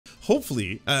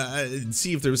hopefully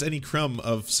see if there was any crumb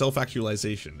of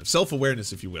self-actualization,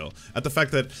 self-awareness, if you will, at the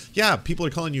fact that, yeah, people are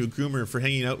calling you a groomer for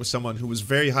hanging out with someone who was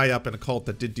very high up in a cult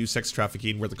that did do sex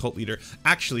trafficking, where the cult leader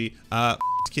actually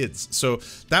kids. So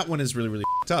that one is really, really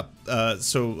up.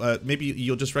 Maybe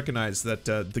you'll just recognize that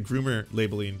the groomer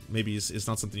labeling maybe is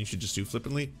not something you should just do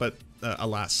flippantly, but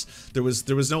alas, there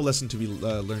was no lesson to be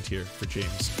learned here for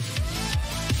James.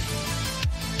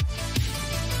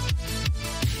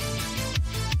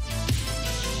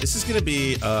 This is going to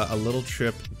be a little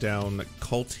trip down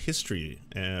cult history.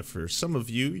 For some of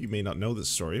you, you may not know this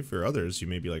story. For others, you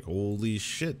may be like, holy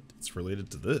shit, it's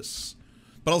related to this.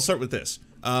 But I'll start with this.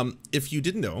 If you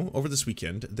didn't know, over this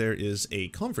weekend, there is a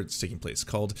conference taking place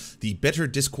called the Better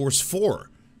Discourse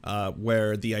 4,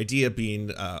 where the idea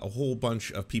being a whole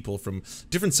bunch of people from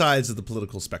different sides of the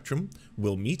political spectrum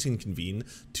will meet and convene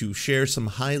to share some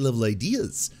high-level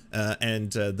ideas,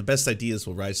 and the best ideas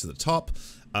will rise to the top.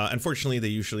 Unfortunately, they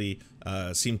usually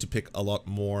seem to pick a lot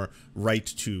more right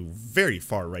to very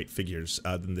far right figures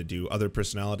than they do other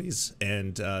personalities,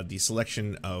 and the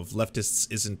selection of leftists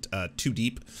isn't too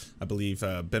deep. I believe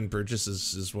Ben Burgess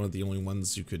is one of the only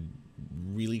ones who could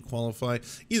really qualify.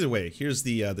 Either way, here's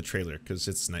the trailer, because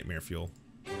it's nightmare fuel.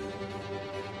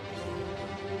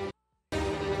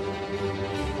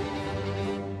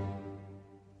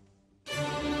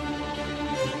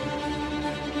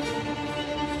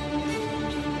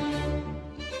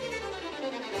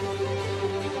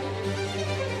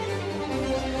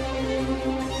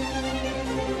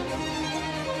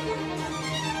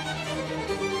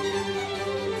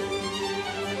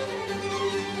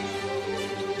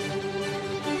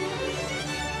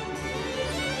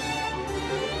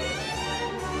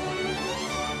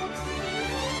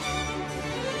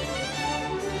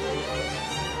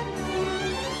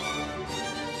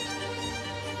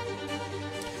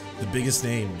 The biggest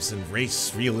names in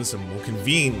race realism will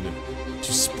convene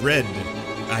to spread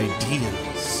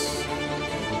ideas.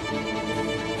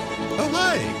 Oh,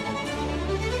 hi!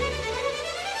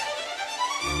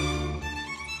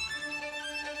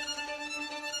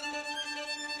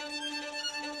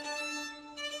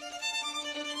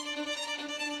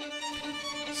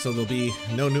 So there'll be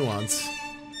no nuance.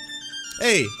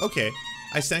 Hey, okay,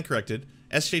 I stand corrected.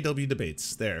 SJW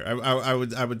debates. There, I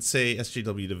would say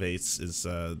SJW debates is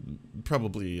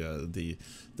probably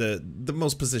the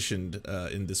most positioned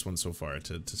in this one so far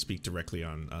to speak directly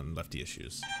on lefty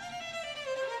issues.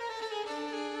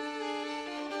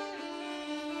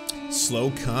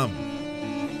 Slow come.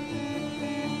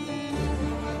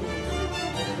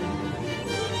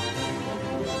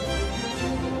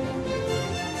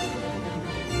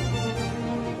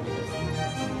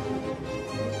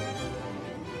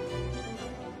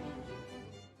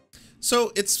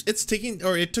 So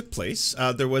it took place.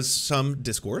 There was some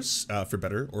discourse, for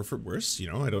better or for worse.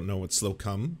 You know, I don't know what slow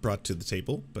cum brought to the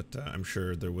table, but I'm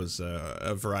sure there was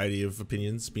a variety of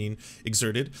opinions being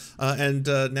exerted. And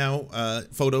now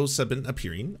photos have been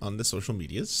appearing on the social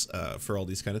medias for all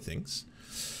these kind of things.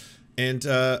 And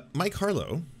Mike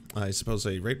Harlow, I suppose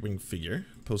a right-wing figure,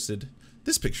 posted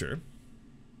this picture.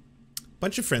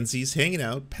 Bunch of frenzies hanging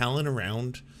out, palling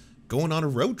around, going on a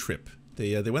road trip.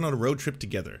 They went on a road trip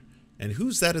together. And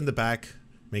who's that in the back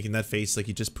making that face like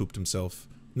he just pooped himself?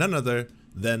 None other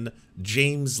than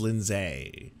James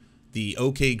Lindsay, the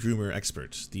OK groomer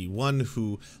expert, the one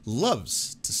who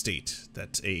loves to state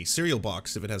that a cereal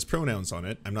box, if it has pronouns on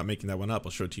it, I'm not making that one up,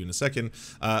 I'll show it to you in a second,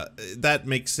 that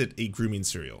makes it a grooming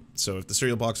cereal. So if the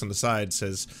cereal box on the side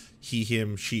says he,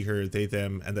 him, she, her, they,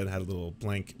 them, and then had a little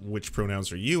blank which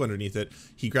pronouns are you underneath it,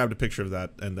 he grabbed a picture of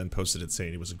that and then posted it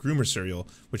saying it was a groomer cereal,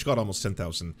 which got almost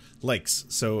 10,000 likes.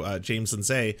 So James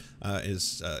Lindsay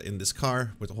is in this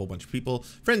car with a whole bunch of people,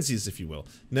 frenzies if you will.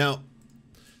 Now,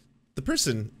 the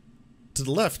person to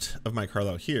the left of Mike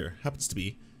Harlow here happens to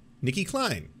be Nikki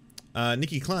Klein.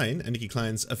 Nikki Klein and Nikki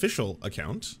Klein's official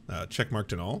account,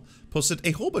 checkmarked and all, posted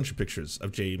a whole bunch of pictures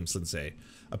of James Lindsay.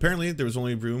 Apparently, there was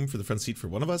only room for the front seat for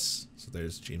one of us, so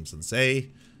there's James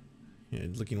Lindsay,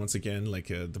 looking once again like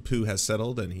the poo has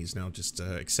settled and he's now just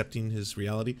accepting his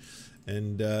reality.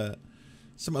 And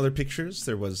some other pictures.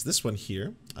 There was this one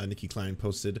here. Nikki Klein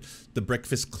posted the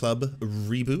Breakfast Club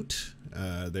reboot.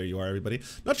 There you are, everybody.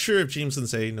 Not sure if James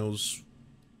Lindsay knows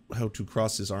how to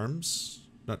cross his arms.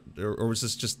 Or was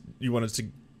this just you wanted to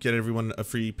get everyone a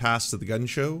free pass to the gun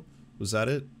show? Was that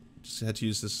it? Just had to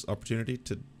use this opportunity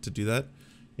to do that?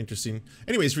 Interesting.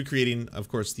 Anyways, recreating, of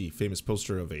course, the famous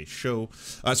poster of a show,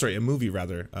 a movie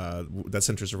rather, that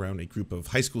centers around a group of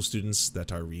high school students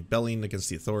that are rebelling against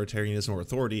the authoritarianism or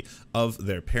authority of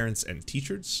their parents and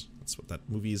teachers. That's what that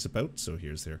movie is about. So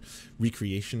here's their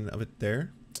recreation of it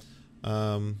there.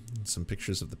 Some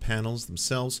pictures of the panels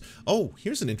themselves. Oh,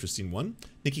 here's an interesting one.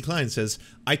 Nikki Klein says,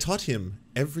 I taught him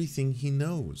everything he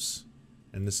knows.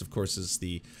 And this, of course, is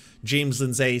the James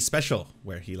Lindsay special,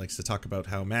 where he likes to talk about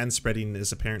how manspreading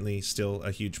is apparently still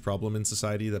a huge problem in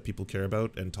society that people care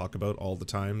about and talk about all the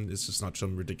time. It's just not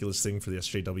some ridiculous thing for the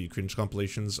SJW cringe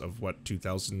compilations of, what,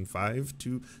 2005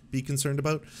 to be concerned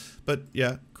about. But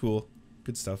yeah, cool.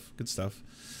 Good stuff. Good stuff.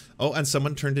 Oh, and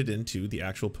someone turned it into the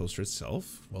actual poster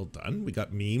itself. Well done. We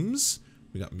got memes.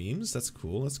 We got memes. That's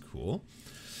cool. That's cool.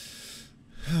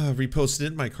 Reposted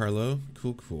it by Carlo.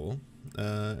 Cool, cool.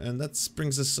 And that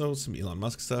brings us, some Elon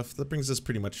Musk stuff. That brings us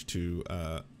pretty much to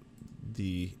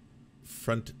the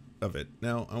front of it.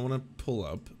 Now, I want to pull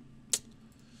up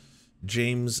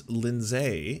James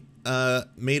Lindsay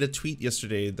made a tweet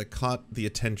yesterday that caught the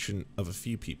attention of a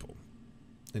few people.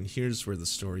 And here's where the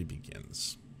story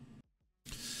begins.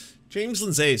 James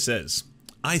Lindsay says,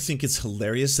 I think it's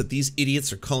hilarious that these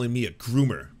idiots are calling me a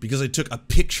groomer because I took a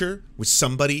picture with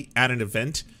somebody at an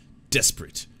event.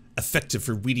 Desperate. Effective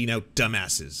for weeding out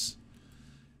dumbasses.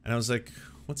 And I was like,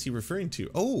 what's he referring to?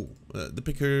 Oh, the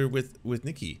picture with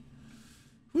Nikki.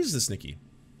 Who is this Nikki?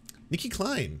 Nikki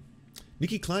Klein.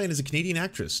 Nikki Klein is a Canadian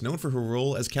actress known for her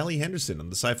role as Callie Henderson on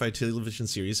the sci-fi television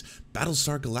series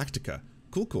Battlestar Galactica.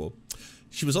 Cool, cool.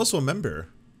 She was also a member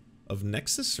of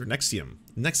Nexus or NXIVM.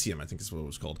 NXIVM, I think is what it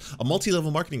was called. A multi-level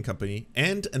marketing company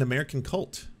and an American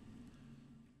cult.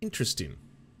 Interesting.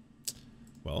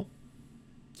 Well,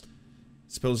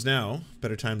 suppose now,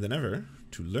 better time than ever,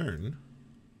 to learn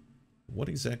what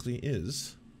exactly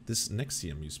is this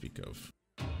NXIVM you speak of.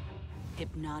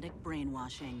 Hypnotic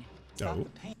brainwashing. Not the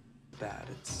pain that's bad,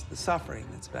 it's the suffering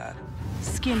that's bad.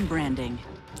 Skin branding.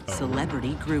 Oh.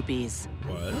 Celebrity groupies.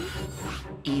 What?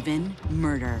 Even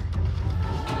murder.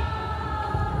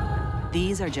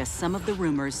 These are just some of the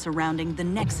rumors surrounding the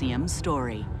NXIVM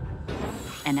story.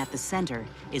 And at the center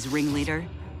is ringleader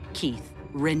Keith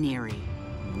Raniere.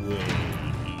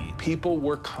 Whoa. People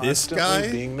were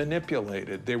constantly being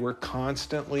manipulated. They were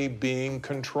constantly being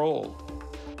controlled.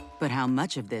 But how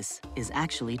much of this is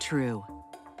actually true?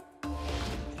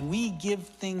 We give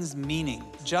things meaning.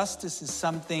 Justice is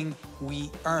something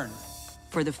we earn.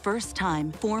 For the first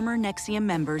time, former NXIVM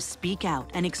members speak out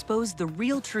and expose the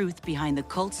real truth behind the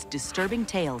cult's disturbing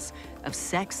tales of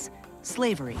sex,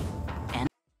 slavery, and...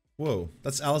 Whoa,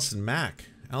 that's Allison Mack.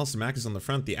 Allison Mack is on the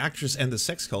front, the actress and the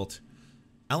sex cult.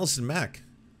 Allison Mack,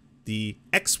 the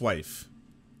ex-wife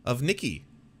of Nikki.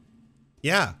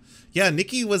 Yeah,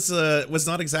 Nikki was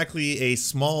not exactly a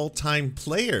small-time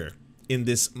player in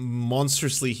this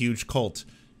monstrously huge cult.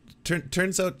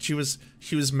 Turns out she was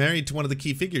married to one of the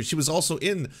key figures. She was also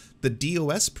in the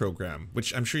DOS program,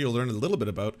 which I'm sure you'll learn a little bit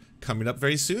about coming up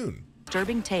very soon.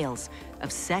 Disturbing tales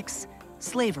of sex,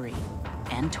 slavery,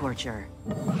 and torture.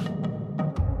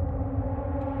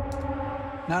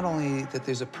 Not only that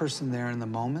there's a person there in the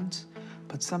moment,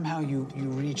 but somehow you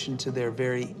reach into their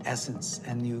very essence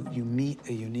and you meet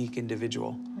a unique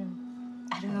individual.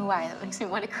 I don't know why, that makes me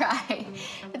want to cry.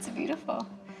 It's beautiful.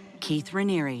 Keith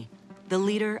Raniere, the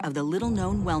leader of the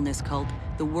little-known wellness cult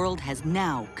the world has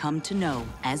now come to know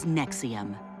as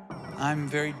NXIVM. I'm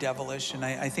very devilish, and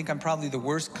I think I'm probably the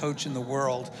worst coach in the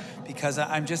world because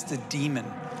I'm just a demon.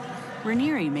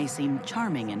 Raniere may seem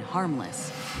charming and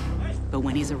harmless, but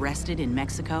when he's arrested in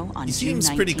Mexico on June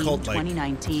 19,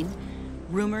 2019,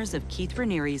 rumors of Keith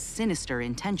Raniere's sinister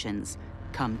intentions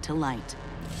come to light.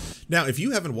 Now, if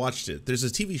you haven't watched it, there's a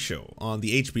TV show on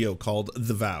the HBO called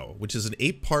The Vow, which is an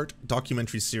 8-part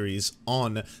documentary series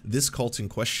on this cult in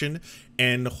question.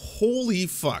 And holy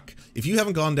fuck, if you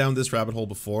haven't gone down this rabbit hole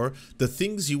before, the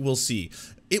things you will see.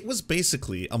 It was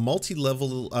basically a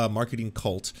multi-level marketing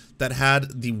cult that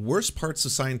had the worst parts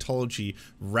of Scientology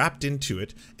wrapped into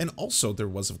it. And also there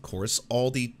was, of course,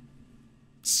 all the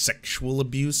sexual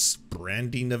abuse,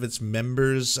 branding of its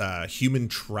members, human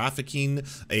trafficking,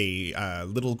 a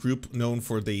little group known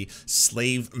for the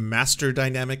slave master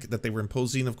dynamic that they were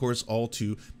imposing, of course, all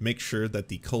to make sure that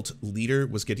the cult leader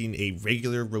was getting a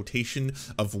regular rotation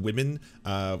of women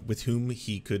with whom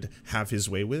he could have his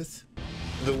way with.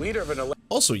 The leader of an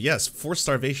also, yes, forced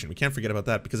starvation. We can't forget about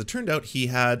that because it turned out he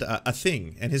had a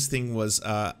thing, and his thing was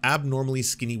abnormally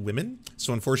skinny women.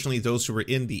 So unfortunately, those who were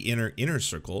in the inner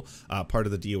circle, part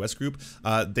of the DOS group,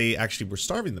 they actually were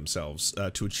starving themselves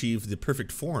to achieve the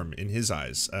perfect form in his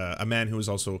eyes. A man who was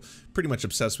also pretty much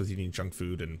obsessed with eating junk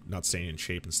food and not staying in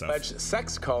shape and stuff. Alleged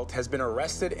sex cult has been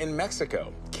arrested in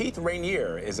Mexico. Keith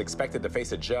Raniere is expected to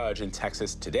face a judge in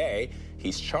Texas today.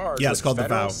 He's charged with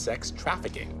federal sex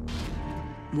trafficking.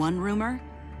 One rumor,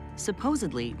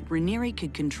 supposedly Raniere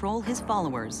could control his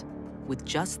followers with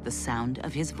just the sound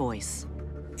of his voice.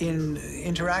 In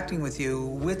interacting with you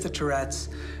with the Tourette's,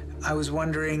 I was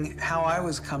wondering how I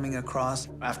was coming across.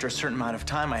 After a certain amount of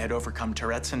time, I had overcome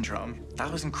Tourette syndrome.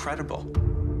 That was incredible.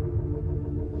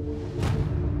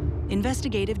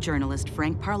 Investigative journalist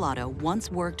Frank Parlato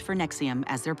once worked for NXIVM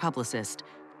as their publicist,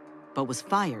 but was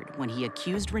fired when he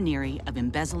accused Raniere of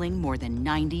embezzling more than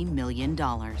 $90 million.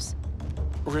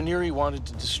 Raniere wanted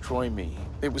to destroy me.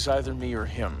 It was either me or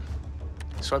him.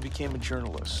 So I became a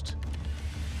journalist.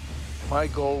 My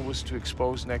goal was to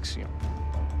expose NXIVM.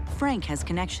 Frank has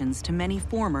connections to many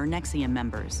former NXIVM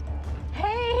members.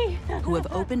 Hey! Who have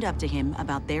opened up to him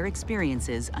about their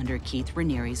experiences under Keith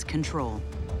Raniere's control.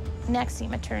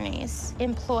 NXIVM attorneys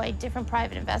employed different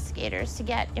private investigators to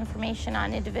get information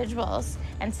on individuals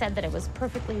and said that it was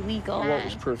perfectly legal. What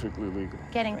was perfectly legal?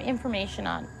 Getting information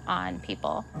on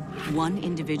people. One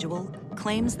individual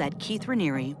claims that Keith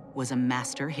Raniere was a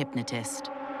master hypnotist.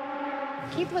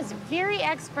 Keith was very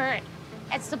expert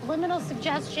at subliminal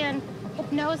suggestion,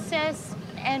 hypnosis,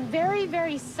 and very,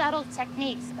 very subtle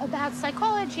techniques about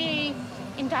psychology,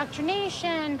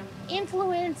 indoctrination,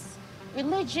 influence,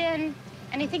 religion,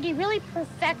 and I think he really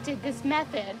perfected this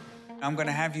method. I'm going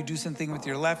to have you do something with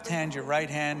your left hand, your right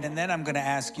hand, and then I'm going to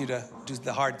ask you to do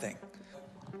the hard thing.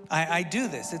 I do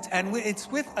this, it's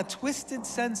with a twisted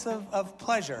sense of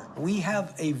pleasure. We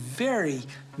have a very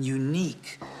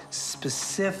unique,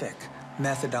 specific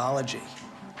methodology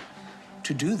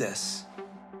to do this.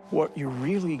 What you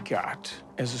really got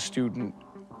as a student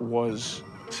was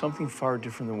something far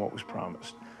different than what was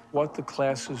promised. What the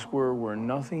classes were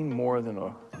nothing more than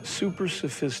a super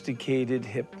sophisticated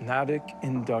hypnotic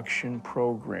induction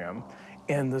program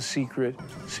and the secret.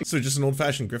 So just an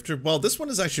old-fashioned grifter? Well, this one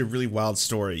is actually a really wild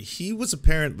story. He was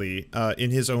apparently,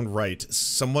 in his own right,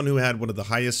 someone who had one of the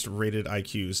highest rated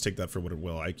IQs. Take that for what it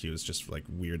will. IQ is just like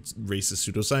weird racist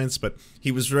pseudoscience, but he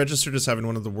was registered as having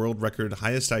one of the world record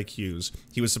highest IQs.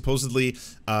 He was supposedly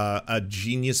a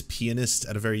genius pianist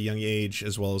at a very young age,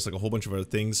 as well as like a whole bunch of other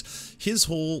things. His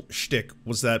whole shtick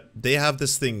was that they have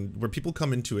this thing where people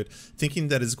come into it thinking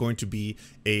that it's going to be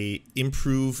a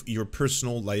improve your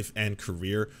personal life and career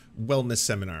wellness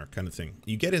seminar kind of thing.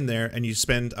 You get in there and you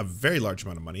spend a very large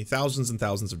amount of money, thousands and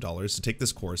thousands of dollars to take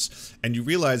this course, and you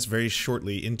realize very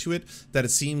shortly into it that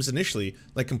it seems initially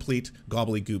like complete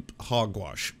gobbledygook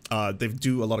hogwash. They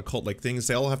do a lot of cult-like things.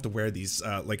 They all have to wear these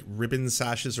like ribbon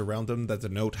sashes around them that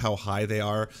denote how high they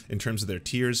are in terms of their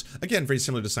tiers. Again, very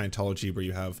similar to Scientology, where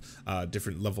you have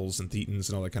different levels and thetans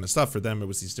and all that kind of stuff. For them, it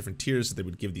was these different tiers that they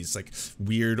would give these like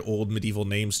weird old medieval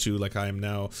names to, like I am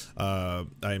now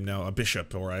a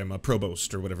bishop, or I am a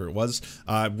provost, or whatever it was,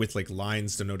 with like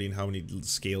lines denoting how many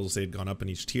scales they had gone up in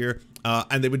each tier.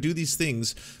 And they would do these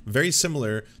things very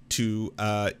similar to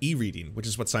e-reading, which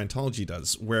is what Scientology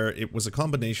does, where it was a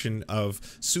combination of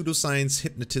pseudoscience,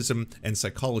 hypnotism, and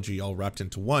psychology all wrapped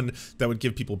into one that would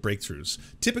give people breakthroughs.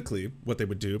 Typically, what they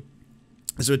would do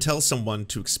is it would tell someone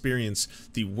to experience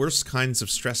the worst kinds of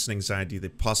stress and anxiety they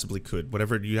possibly could,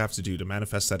 whatever you have to do to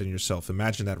manifest that in yourself.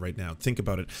 Imagine that right now. Think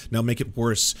about it. Now make it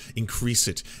worse. Increase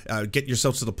it. Get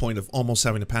yourself to the point of almost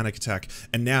having a panic attack.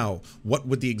 And now, what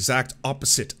would the exact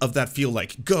opposite of that feel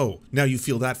like? Go. Now you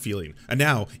feel that feeling. And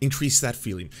now, increase that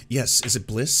feeling. Yes. Is it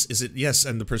bliss? Is it yes?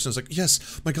 And the person is like,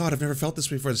 yes. My God, I've never felt this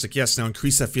before. It's like, yes. Now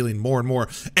increase that feeling more and more.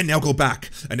 And now go back.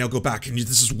 And now go back. And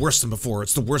this is worse than before.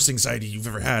 It's the worst anxiety you've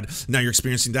ever had. Now you're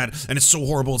experiencing that, and it's so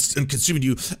horrible, it's consuming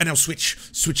you, and now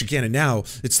switch again, and now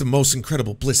it's the most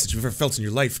incredible bliss that you've ever felt in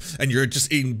your life, and you're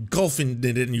just engulfing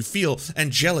in it, and you feel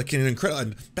angelic and incredible,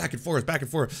 and back and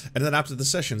forth, and then after the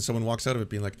session, someone walks out of it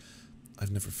being like, I've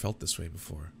never felt this way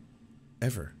before,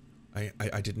 ever.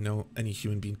 I didn't know any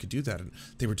human being could do that, and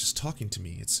they were just talking to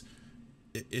me. It's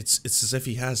as if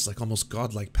he has like almost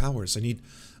godlike powers. I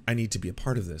need to be a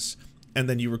part of this. And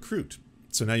then you recruit.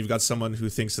 So now you've got someone who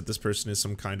thinks that this person is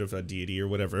some kind of a deity or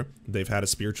whatever. They've had a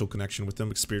spiritual connection with them,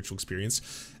 a spiritual experience.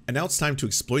 And now it's time to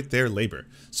exploit their labor.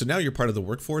 So now you're part of the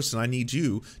workforce, and I need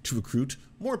you to recruit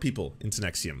more people into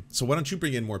NXIVM. So why don't you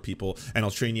bring in more people, and I'll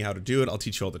train you how to do it. I'll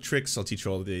teach you all the tricks. I'll teach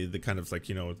you all the kind of like,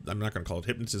 you know, I'm not going to call it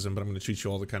hypnotism, but I'm going to teach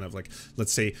you all the kind of like,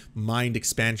 let's say, mind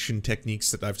expansion techniques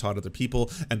that I've taught other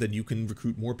people. And then you can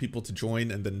recruit more people to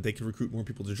join, and then they can recruit more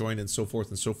people to join, and so forth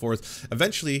and so forth.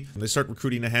 Eventually, they start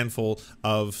recruiting a handful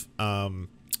of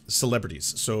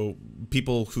celebrities, so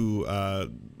people who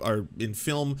are in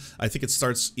film. I think it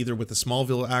starts either with a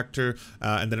Smallville actor,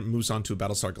 and then it moves on to a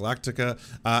Battlestar Galactica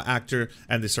actor,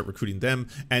 and they start recruiting them.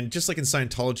 And just like in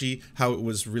Scientology, how it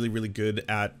was really, really good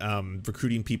at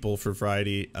recruiting people for a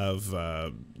variety of,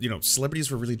 you know,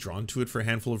 celebrities were really drawn to it for a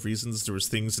handful of reasons. There was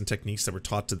things and techniques that were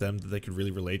taught to them that they could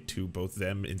really relate to both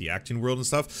them in the acting world and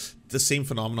stuff. The same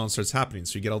phenomenon starts happening.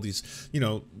 So you get all these, you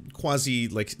know, quasi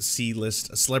like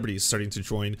C-list celebrities starting to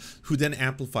join, who then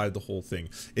amplify the whole thing.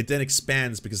 It then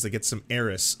expands because they get some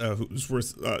heiress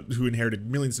who inherited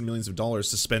millions and millions of dollars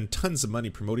to spend tons of money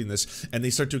promoting this, and they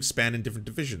start to expand in different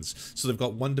divisions. So they've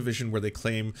got one division where they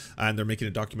claim, and they're making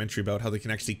a documentary about how they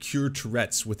can actually cure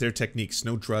Tourette's with their techniques.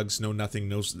 No drugs, no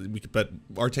nothing, but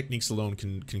our techniques alone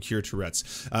can cure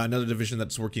Tourette's. Another division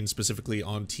that's working specifically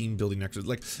on team building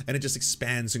exercises, and it just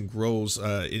expands and grows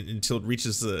until it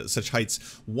reaches such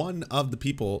heights. One of the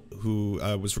people who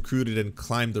was recruited and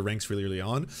climbed the ranks really early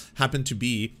on happened to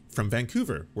be from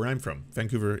Vancouver, where I'm from,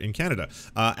 Vancouver in Canada.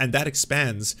 And that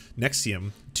expands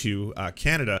NXIVM to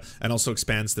Canada, and also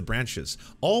expands the branches.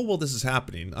 All while this is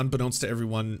happening, unbeknownst to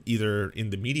everyone either in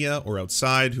the media or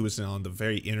outside who is on the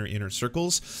very inner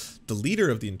circles, the leader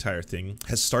of the entire thing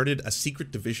has started a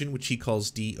secret division which he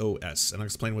calls DOS, and I'll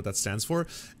explain what that stands for.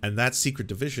 And that secret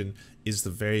division is the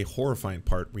very horrifying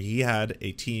part, where he had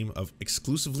a team of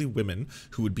exclusively women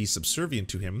who would be subservient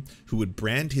to him, who would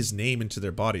brand his name into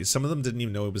their bodies. Some of them didn't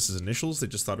even know it was his initials. They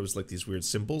just thought it was like these weird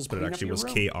symbols, but it actually was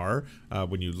KR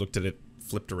when you looked at it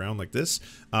flipped around like this.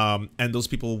 And those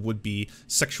people would be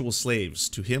sexual slaves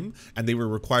to him, and they were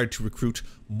required to recruit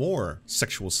more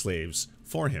sexual slaves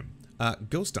for him.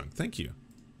 Ghost Dunk, thank you.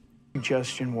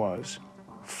 Suggestion was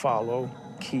follow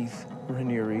Keith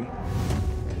Raniere.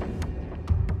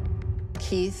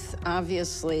 Keith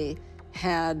obviously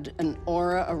had an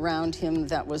aura around him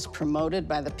that was promoted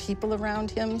by the people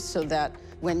around him, so that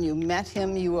when you met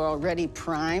him, you were already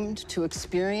primed to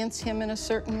experience him in a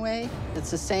certain way. It's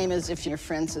the same as if your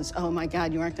friend says, oh my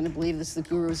God, you aren't going to believe this, the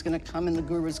guru's going to come and the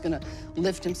guru's going to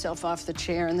lift himself off the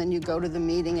chair, and then you go to the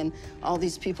meeting and all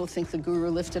these people think the guru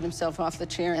lifted himself off the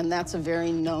chair, and that's a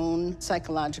very known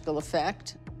psychological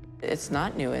effect. It's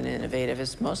not new and innovative,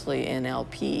 it's mostly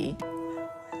NLP.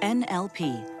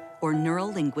 NLP, or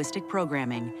Neural Linguistic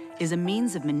Programming, is a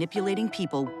means of manipulating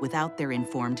people without their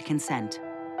informed consent.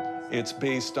 It's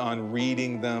based on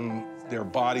reading them, their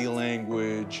body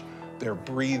language, their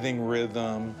breathing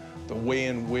rhythm, the way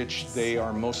in which they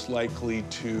are most likely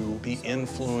to be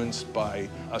influenced by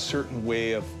a certain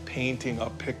way of painting a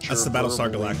picture. That's the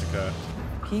Battlestar Galactica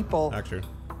people actor.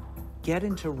 Get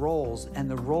into roles, and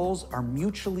the roles are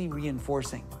mutually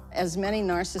reinforcing. As many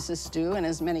narcissists do, and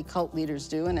as many cult leaders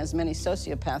do, and as many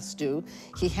sociopaths do,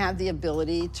 he had the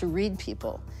ability to read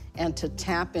people and to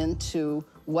tap into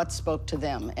what spoke to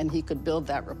them, and he could build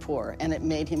that rapport, and it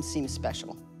made him seem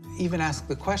special. Even ask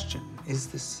the question, is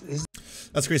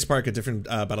That's Grace Park, a different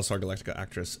Battlestar Galactica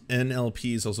actress.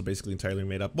 NLP is also basically entirely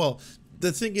made up. Well,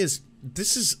 the thing is,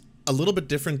 this is a little bit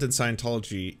different than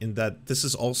Scientology in that this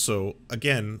is also,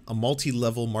 again, a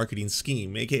multi-level marketing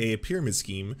scheme, aka a pyramid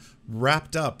scheme,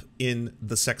 wrapped up in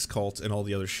the sex cult and all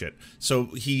the other shit. So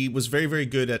he was very, very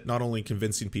good at not only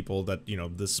convincing people that, you know,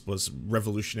 this was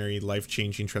revolutionary,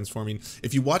 life-changing, transforming.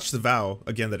 If you watch The Vow,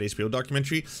 again, that HBO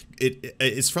documentary,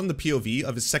 it's from the POV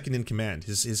of his second in command,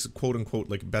 his quote-unquote,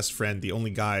 like, best friend, the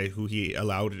only guy who he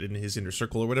allowed in his inner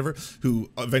circle or whatever, who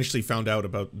eventually found out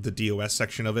about the DOS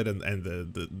section of it and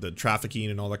the trafficking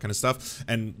and all that kind of stuff,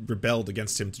 and rebelled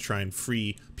against him to try and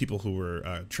free people who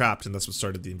were trapped, and that's what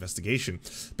started the investigation.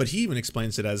 But he even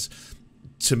explains it as,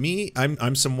 to me,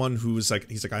 I'm someone who's like,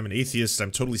 he's like, I'm an atheist,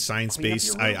 I'm totally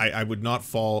science-based, I would not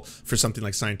fall for something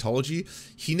like Scientology.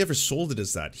 He never sold it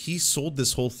as that. He sold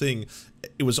this whole thing,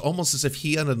 it was almost as if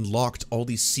he had unlocked all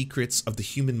these secrets of the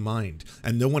human mind,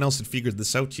 and no one else had figured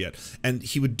this out yet. And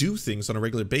he would do things on a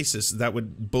regular basis that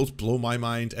would both blow my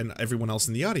mind and everyone else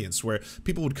in the audience, where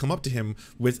people would come up to him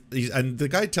with, and the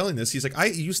guy telling this, he's like, I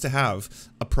used to have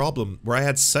a problem where I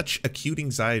had such acute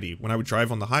anxiety when I would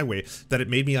drive on the highway that it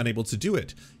made me unable to do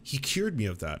it. He cured me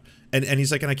of that. And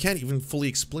he's like, and I can't even fully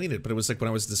explain it, but it was like when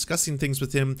I was discussing things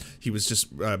with him, he was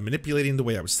just manipulating the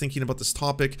way I was thinking about this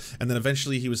topic. And then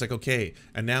eventually he was like, okay,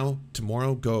 and now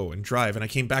tomorrow go and drive. And I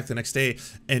came back the next day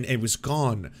and it was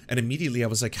gone. And immediately I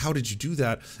was like, how did you do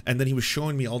that? And then he was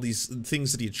showing me all these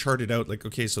things that he had charted out, like,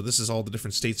 okay, so this is all the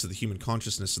different states of the human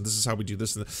consciousness, and this is how we do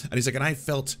this. And he's like, and I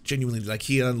felt genuinely like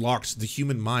he had unlocked the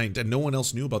human mind and no one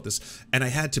else knew about this. And I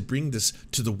had to bring this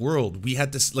to the world. We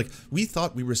had this, like, we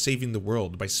thought we were saving the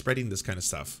world by spreading this kind of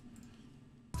stuff.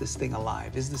 Is this thing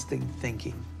alive? Is this thing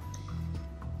thinking?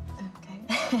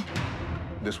 Okay.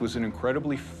 This was an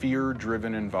incredibly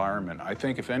fear-driven environment. I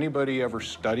think if anybody ever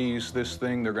studies this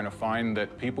thing, they're going to find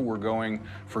that people were going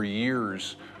for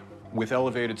years with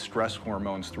elevated stress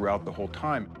hormones throughout the whole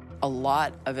time. A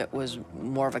lot of it was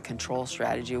more of a control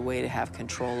strategy, a way to have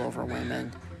control over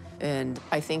women. And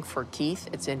I think for Keith,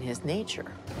 it's in his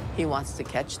nature. He wants to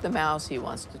catch the mouse, he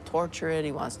wants to torture it,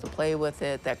 he wants to play with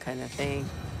it, that kind of thing.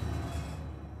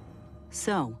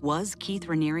 So, was Keith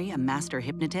Raniere a master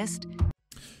hypnotist?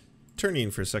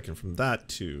 Turning for a second from that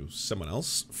to someone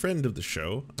else, friend of the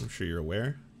show, I'm sure you're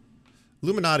aware.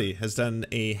 Illuminati has done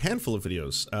a handful of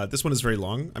videos. This one is very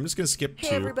long. I'm just going to skip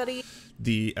to everybody.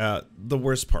 The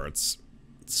worst parts.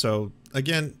 So,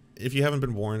 again, if you haven't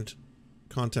been warned,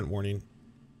 content warning.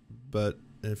 But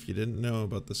if you didn't know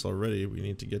about this already, we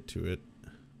need to get to it.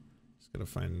 Just got to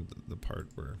find the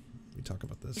part where we talk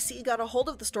about this. He got a hold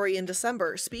of the story in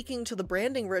December, speaking to the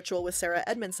branding ritual with Sarah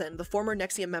Edmondson, the former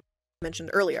NXIVM member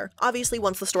mentioned earlier. Obviously,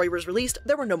 once the story was released,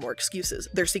 there were no more excuses.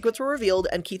 Their secrets were revealed,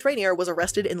 and Keith Raniere was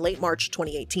arrested in late March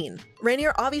 2018.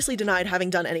 Raniere obviously denied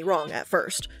having done any wrong at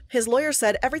first. His lawyer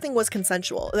said everything was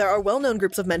consensual. There are well-known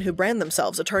groups of men who brand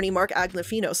themselves, attorney Mark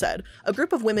Agnifino said. A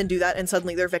group of women do that and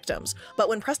suddenly they're victims. But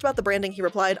when pressed about the branding, he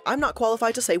replied, "I'm not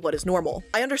qualified to say what is normal.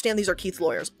 I understand these are Keith's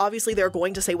lawyers. Obviously, they're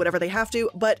going to say whatever they have to,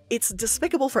 but it's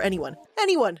despicable for anyone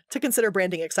to consider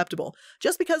branding acceptable.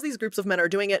 Just because these groups of men are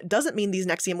doing it doesn't mean these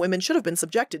NXIVM women should have been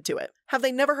subjected to it. Have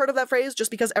they never heard of that phrase?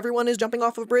 Just because everyone is jumping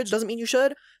off of a bridge doesn't mean you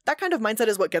should? That kind of mindset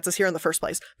is what gets us here in the first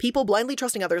place. People blindly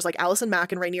trusting others like Allison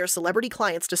Mack and Raniere's celebrity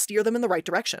clients to steer them in the right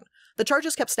direction. The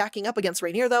charges kept stacking up against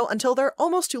Raniere, though, until they're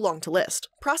almost too long to list.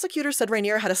 Prosecutors said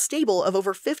Raniere had a stable of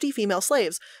over 50 female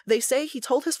slaves. They say he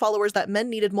told his followers that men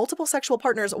needed multiple sexual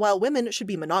partners while women should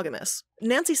be monogamous.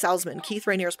 Nancy Salzman, Keith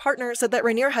Raniere's partner, said that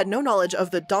Raniere had no knowledge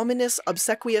of the dominus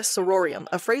obsequious sororium,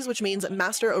 a phrase which means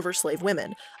master over slave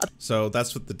women. So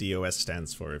that's what the DOS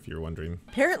stands for, if you're wondering.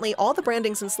 Apparently, all the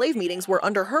brandings and slave meetings were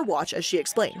under her watch, as she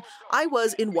explained. I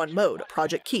was in one mode,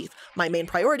 Project Keith. My main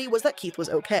priority was that Keith was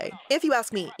okay. If you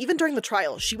ask me, even during the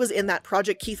trial, she was in that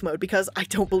Project Keith mode because I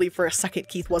don't believe for a second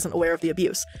Keith wasn't aware of the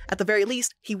abuse. At the very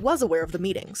least, he was aware of the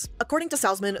meetings. According to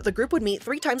Salzman, the group would meet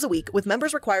 3 times a week, with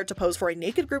members required to pose for a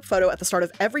naked group photo at the start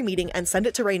of every meeting and send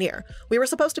it to Raniere. We were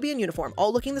supposed to be in uniform,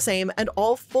 all looking the same, and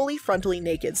all fully frontally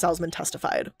naked, Salzman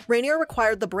testified. Raniere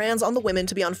required the brands on the women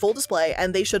to be on full display,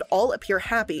 and they should all appear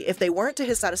happy. If they weren't to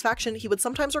his satisfaction, he would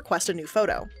sometimes request a new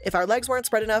photo. If our legs weren't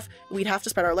spread enough, we'd have to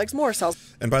spread our legs more,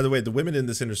 And by the way, the women in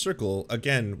this inner circle,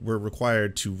 again, were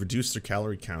required to reduce their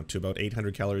calorie count to about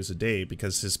 800 calories a day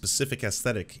because his specific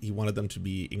aesthetic, he wanted them to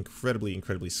be incredibly,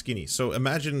 incredibly skinny. So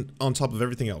imagine on top of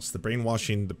everything else, the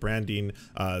brainwashing, the branding,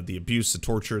 the abuse, the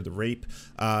torture, the rape.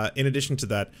 In addition to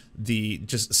that, the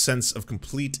just sense of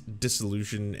complete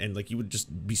disillusion, and like you would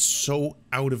just be so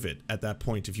out of it at that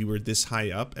point if you were this high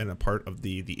up and a part of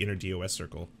the inner DOS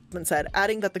circle. Said,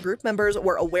 adding that the group members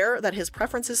were aware that his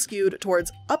preferences skewed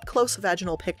towards up-close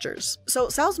vaginal pictures. So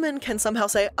Salzman can somehow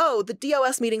say, oh, the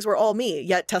DOS meetings were all me,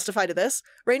 yet testify to this?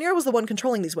 Raniere was the one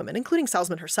controlling these women, including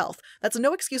Salzman herself. That's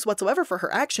no excuse whatsoever for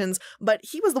her actions, but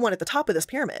he was the one at the top of this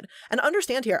pyramid. And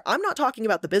understand here, I'm not talking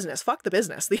about the business. Fuck the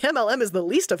business. The MLM is the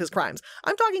least of his crimes.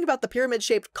 I'm talking about the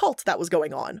pyramid-shaped cult that was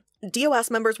going on. DOS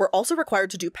members were also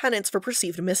required to do penance for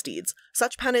perceived misdeeds.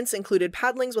 Such penance included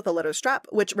paddlings with a leather strap,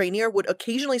 which Raniere would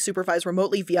occasionally supervise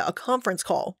remotely via a conference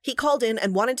call. He called in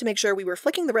and wanted to make sure we were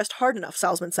flicking the wrist hard enough,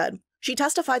 Salzman said. She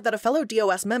testified that a fellow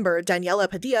DOS member, Daniela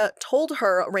Padilla, told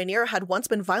her Raniere had once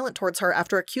been violent towards her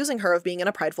after accusing her of being in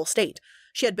a prideful state.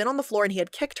 She had been on the floor and he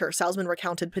had kicked her, Salzman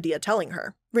recounted Padilla telling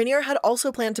her. Raniere had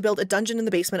also planned to build a dungeon in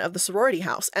the basement of the sorority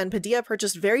house, and Padilla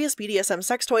purchased various BDSM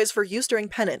sex toys for use during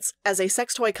penance, as a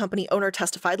sex toy company owner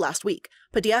testified last week.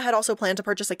 Padilla had also planned to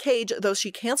purchase a cage, though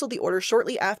she canceled the order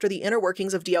shortly after the inner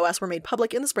workings of DOS were made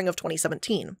public in the spring of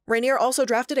 2017. Raniere also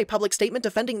drafted a public statement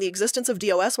defending the existence of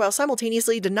DOS while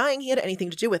simultaneously denying he had anything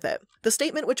to do with it. The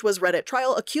statement, which was read at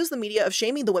trial, accused the media of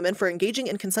shaming the women for engaging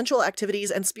in consensual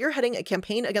activities and spearheading a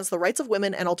campaign against the rights of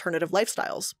women and alternative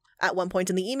lifestyles. At one point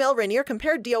in the email, Raniere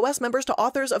compared DOS members to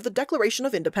authors of the Declaration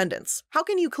of Independence. How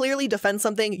can you clearly defend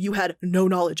something you had no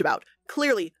knowledge about?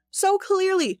 Clearly. So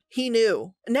clearly, he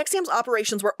knew. NXIVM's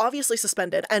operations were obviously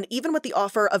suspended, and even with the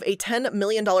offer of a $10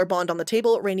 million bond on the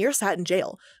table, Raniere sat in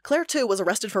jail. Claire, too, was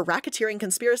arrested for racketeering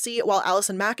conspiracy, while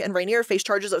Allison Mack and Raniere faced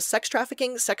charges of sex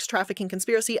trafficking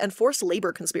conspiracy, and forced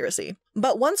labor conspiracy.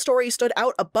 But one story stood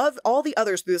out above all the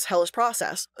others through this hellish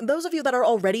process. Those of you that are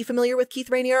already familiar with Keith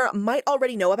Raniere might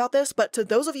already know about this, but to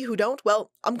those of you who don't,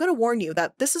 well, I'm gonna warn you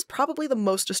that this is probably the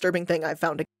most disturbing thing I've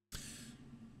found.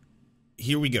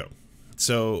 Here we go.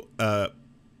 So,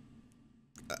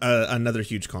 Another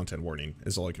huge content warning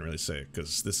is all I can really say,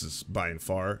 because this is by and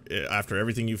far, after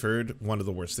everything you've heard, one of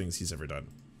the worst things he's ever done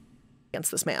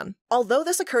against this man. Although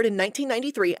this occurred in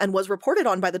 1993 and was reported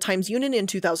on by the Times-Union in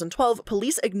 2012,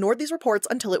 police ignored these reports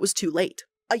until it was too late.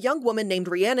 A young woman named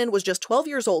Rhiannon was just 12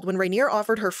 years old when Rainier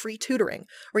offered her free tutoring.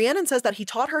 Rhiannon says that he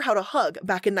taught her how to hug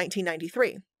back in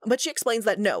 1993. But she explains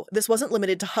that no, this wasn't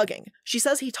limited to hugging. She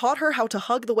says he taught her how to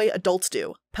hug the way adults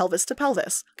do, pelvis to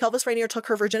pelvis. Kelvis Rainier took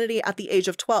her virginity at the age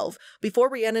of 12, before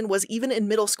Rhiannon was even in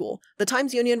middle school. The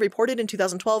Times-Union reported in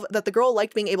 2012 that the girl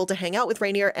liked being able to hang out with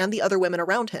Rainier and the other women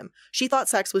around him. She thought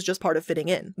sex was just part of fitting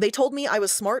in. They told me I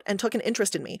was smart and took an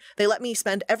interest in me. They let me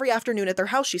spend every afternoon at their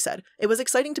house, she said. It was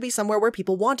exciting to be somewhere where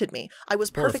people wanted me. I was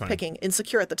perfect picking,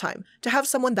 insecure at the time. To have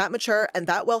someone that mature and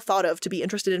that well thought of to be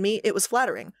interested in me, it was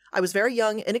flattering. I was very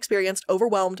young, inexperienced,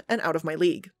 overwhelmed, and out of my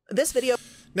league. This video...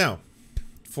 Now,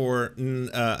 for,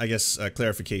 I guess,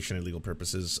 clarification and legal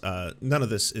purposes, none of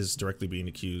this is directly being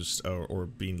accused or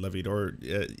being levied, or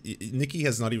Nikki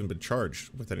has not even been charged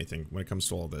with anything when it comes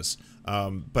to all this.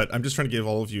 But I'm just trying to give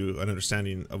all of you an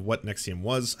understanding of what NXIVM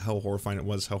was, how horrifying it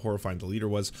was, how horrifying the leader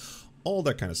was, all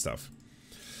that kind of stuff.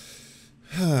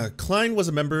 Klein was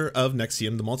a member of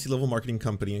NXIVM, the multi-level marketing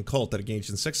company and cult that engaged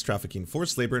in sex trafficking,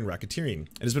 forced labor, and racketeering.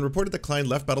 It has been reported that Klein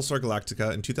left Battlestar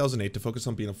Galactica in 2008 to focus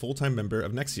on being a full-time member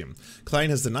of NXIVM. Klein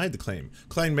has denied the claim.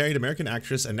 Klein married American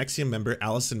actress and NXIVM member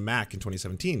Allison Mack in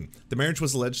 2017. The marriage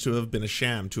was alleged to have been a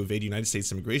sham to evade United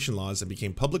States immigration laws and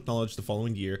became public knowledge the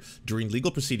following year during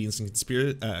legal proceedings and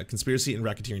conspiracy and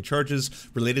racketeering charges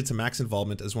related to Mack's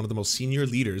involvement as one of the most senior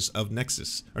leaders of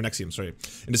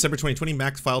NXIVM. In December 2020,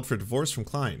 Mack filed for divorce from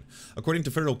Klein. According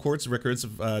to federal courts records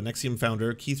of NXIVM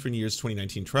founder Keith Rainier's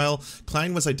 2019 trial,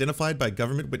 Klein was identified by a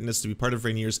government witness to be part of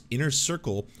Rainier's inner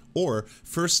circle or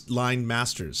first-line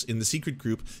masters in the secret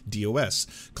group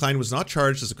DOS. Klein was not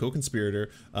charged as a co-conspirator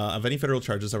of any federal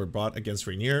charges that were brought against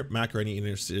Rainier, Mack, or any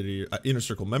inner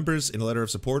circle members. In a letter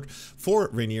of support for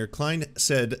Rainier, Klein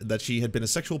said that she had been a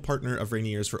sexual partner of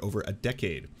Rainier's for over a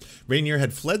decade. Rainier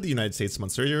had fled the United States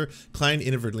months earlier. Klein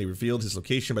inadvertently revealed his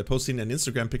location by posting an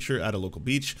Instagram picture at a local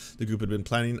beach. The group had been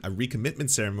planning a recommitment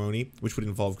ceremony, which would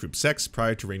involve group sex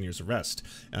prior to Rainier's arrest.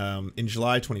 In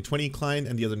July 2020, Klein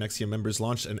and the other NXIVM members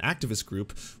launched an activist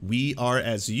group, We Are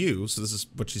As You, so this is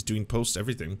what she's doing post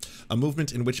everything, a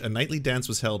movement in which a nightly dance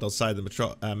was held outside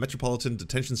the Metropolitan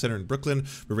Detention Center in Brooklyn,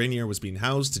 where Rainier was being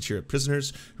housed to cheer up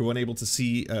prisoners who were unable to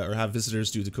see or have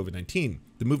visitors due to COVID-19.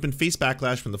 The movement faced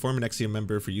backlash from the former NXIVM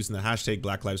member for using the hashtag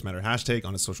Black Lives Matter hashtag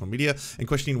on his social media and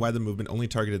questioning why the movement only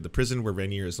targeted the prison where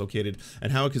Rainier is located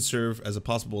and how it could serve as a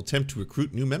possible attempt to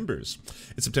recruit new members.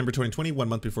 In September 2020, 1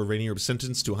 month before Rainier was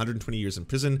sentenced to 120 years in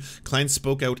prison, Klein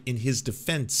spoke out in his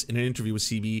defense in an interview with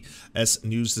CBS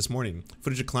News This Morning.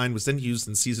 Footage of Klein was then used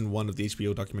in season 1 of the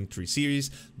HBO documentary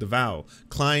series, The Vow.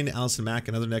 Klein, Allison Mack,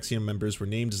 and other NXIVM members were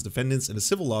named as defendants in a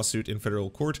civil lawsuit in federal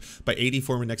court by 80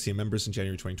 former NXIVM members in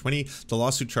January 2020. The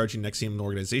lawsuit charging NXIVM, an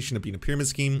organization, of being a pyramid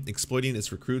scheme, exploiting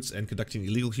its recruits, and conducting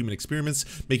illegal human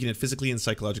experiments, making it physically and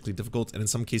psychologically difficult, and in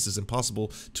some cases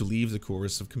impossible, to leave the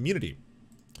coercive community.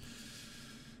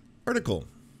 Article: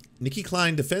 Nikki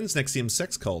Klein defends NXIVM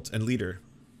sex cult and leader.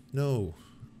 No.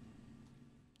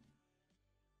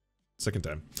 Second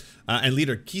time. And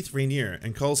leader Keith Rainier,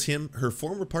 and calls him her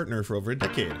former partner for over a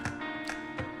decade.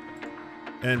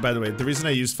 And by the way, the reason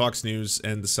I used Fox News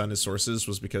and The Sun as sources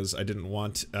was because I didn't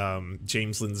want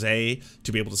James Lindsay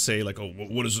to be able to say, like, oh,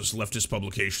 what is this, leftist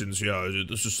publications? Yeah,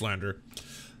 this is slander.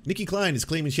 Nikki Klein is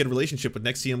claiming she had a relationship with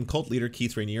NXIVM cult leader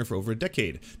Keith Rainier for over a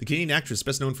decade. The Canadian actress,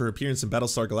 best known for her appearance in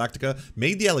Battlestar Galactica,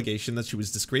 made the allegation that she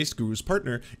was disgraced Guru's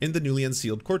partner in the newly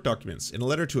unsealed court documents. In a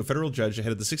letter to a federal judge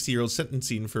ahead of the 60-year-old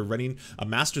sentencing for running a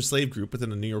master-slave group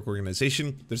within a New York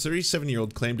organization, the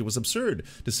 37-year-old claimed it was absurd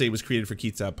to say it was created for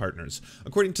Keith's partners.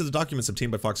 According to the documents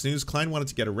obtained by Fox News, Klein wanted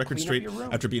to get a record straight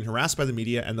after being harassed by the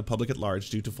media and the public at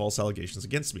large due to false allegations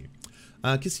against me.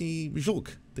 Kissy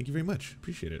Rijolk, thank you very much.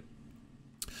 Appreciate it.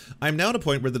 I am now at a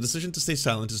point where the decision to stay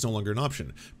silent is no longer an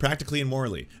option, practically and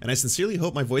morally, and I sincerely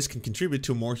hope my voice can contribute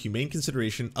to a more humane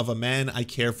consideration of a man I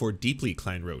care for deeply,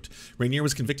 Klein wrote. Rainier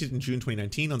was convicted in June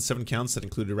 2019 on 7 counts that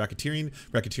included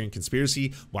racketeering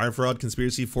conspiracy, wire fraud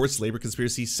conspiracy, forced labor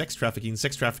conspiracy, sex trafficking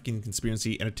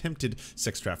conspiracy, and attempted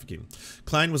sex trafficking.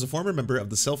 Klein was a former member of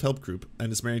the self-help group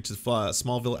and is married to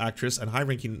Smallville actress and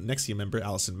high-ranking NXIVM member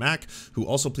Allison Mack, who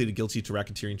also pleaded guilty to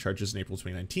racketeering charges in April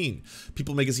 2019.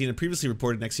 People magazine had previously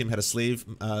reported NXIVM had a slave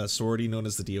sorority known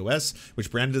as the DOS, which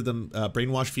branded them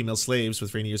brainwashed female slaves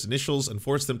with Rainier's initials and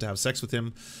forced them to have sex with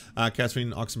him.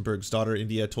 Catherine Oxenberg's daughter,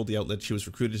 India, told the outlet she was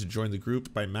recruited to join the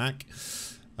group by Mack.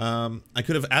 I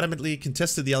could have adamantly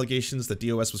contested the allegations that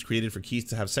DOS was created for Keith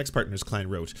to have sex partners, Klein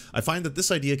wrote. I find that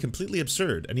this idea completely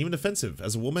absurd and even offensive.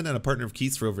 As a woman and a partner of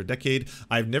Keith's for over a decade,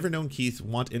 I've never known Keith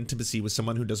want intimacy with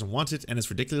someone who doesn't want it, and it's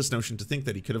a ridiculous notion to think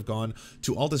that he could have gone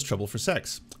to all this trouble for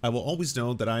sex. I will always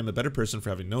know that I am a better person for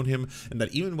having known him, and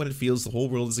that even when it feels the whole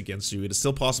world is against you, it is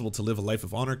still possible to live a life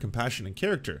of honor, compassion, and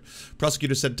character.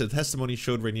 Prosecutor said the testimony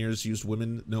showed Rainier's used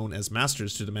women known as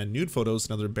masters to demand nude photos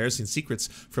and other embarrassing secrets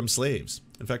from slaves.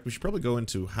 In fact, we should probably go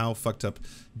into how fucked up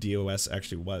DOS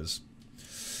actually was.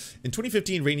 In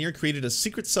 2015, Rainier created a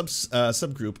secret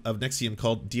subgroup of NXIVM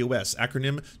called DOS,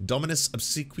 acronym Dominus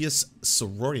Obsequious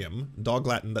Sororium, dog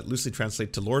Latin that loosely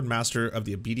translates to Lord Master of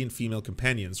the Obedient Female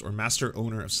Companions, or Master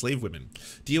Owner of Slave Women.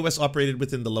 DOS operated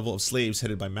within the level of slaves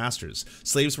headed by masters.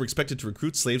 Slaves were expected to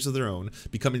recruit slaves of their own,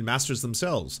 becoming masters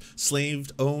themselves.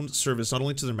 Slaves owned service not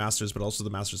only to their masters, but also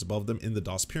the masters above them in the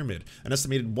DOS pyramid. An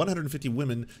estimated 150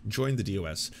 women joined the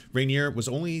DOS. Rainier was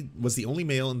the only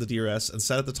male in the DOS and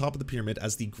sat at the top of the pyramid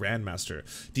as the Grandmaster.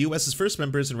 DOS's first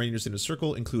members in Rainier's inner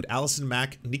circle include Allison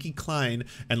Mack, Nikki Klein,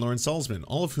 and Lauren Salzman,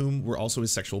 all of whom were also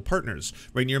his sexual partners.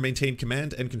 Rainier maintained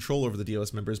command and control over the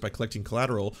DOS members by collecting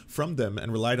collateral from them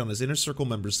and relied on his inner circle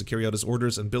members to carry out his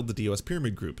orders and build the DOS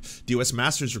pyramid group. DOS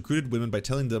masters recruited women by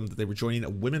telling them that they were joining a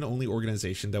women-only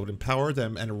organization that would empower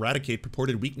them and eradicate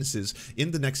purported weaknesses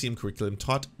in the NXIVM curriculum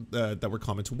taught that were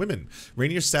common to women.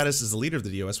 Rainier's status as the leader of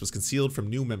the DOS was concealed from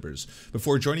new members.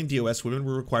 Before joining DOS, women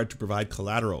were required to provide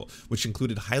collateral, which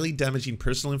included highly damaging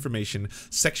personal information,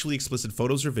 sexually explicit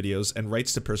photos or videos, and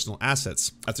rights to personal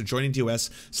assets. After joining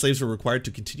DOS, slaves were required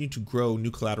to continue to grow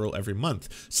new collateral every month.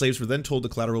 Slaves were then told the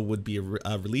collateral would be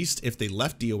released if they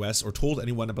left DOS or told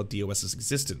anyone about DOS's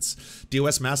existence.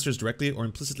 DOS masters directly or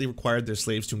implicitly required their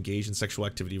slaves to engage in sexual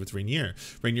activity with Rainier.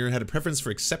 Rainier had a preference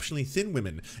for exceptionally thin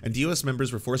women, and DOS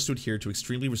members were forced to adhere to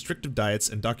extremely restrictive diets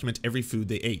and document every food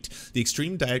they ate. The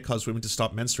extreme diet caused women to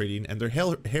stop menstruating, and their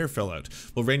hair fell out,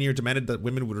 while Rainier demanded that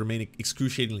women would remain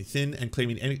excruciatingly thin, and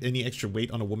claiming any extra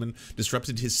weight on a woman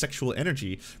disrupted his sexual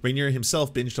energy. Rainier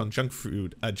himself binged on junk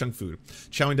food,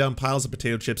 chowing down piles of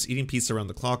potato chips, eating pizza around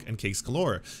the clock, and cakes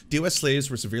galore. DOS slaves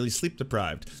were severely sleep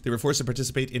deprived. They were forced to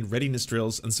participate in readiness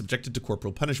drills and subjected to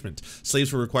corporal punishment.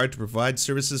 Slaves were required to provide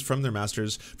services from their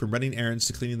masters, from running errands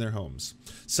to cleaning their homes.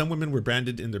 Some women were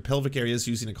branded in their pelvic areas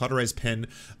using a cauterized pen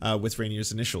with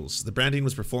Rainier's initials. The branding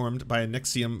was performed by a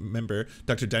NXIVM member,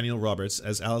 Dr. Daniel Roberts,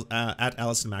 at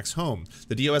Allison Mack's home.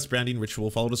 The DOS branding ritual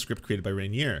followed a script created by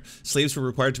Rainier. Slaves were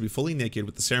required to be fully naked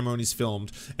with the ceremonies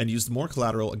filmed and used more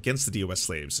collateral against the DOS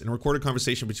slaves. In a recorded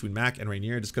conversation between Mack and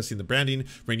Rainier discussing the branding,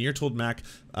 Rainier told Mack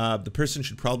the person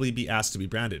should probably be asked to be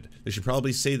branded. They should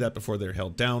probably say that before they're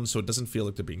held down so it doesn't feel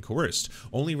like they're being coerced.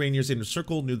 Only Rainier's inner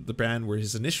circle knew that the brand were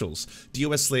his initials.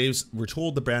 DOS slaves were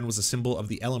told the brand was a symbol of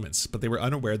the elements, but they were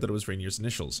unaware that it was Rainier's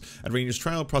initials. At Rainier's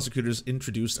trial, prosecutors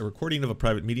introduced a recording of a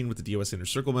private meeting with the DOS inner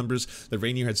circle members that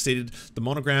Rainier had stated, "The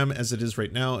monogram as it is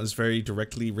right now is very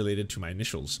directly related to my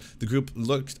initials." The group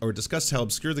looked or discussed how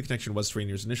obscure the connection was to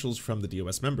Rainier's initials from the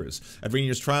DOS members. At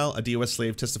Rainier's trial, a DOS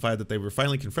slave testified that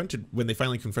when they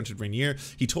finally confronted Rainier,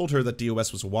 he told her that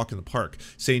DOS was a walk in the park,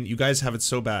 saying, "You guys have it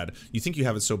so bad. You think you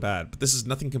have it so bad, but this is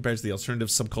nothing compared to the alternative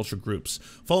subculture groups."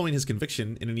 Following his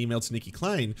conviction, in an email to Nikki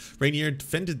Klein, Rainier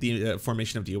defended the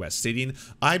formation of DOS, stating,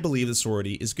 "I believe the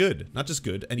sorority is good, not just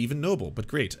good and even noble, but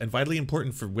great and vitally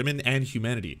important for women and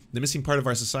humanity, the missing part of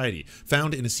our society,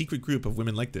 found in a secret group of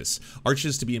women like this.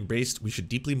 Arches to be embraced, we should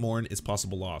deeply mourn its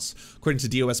possible loss." According to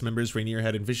DOS members, Rainier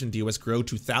had envisioned DOS grow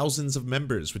to thousands of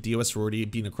members, with DOS sorority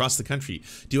being across the country.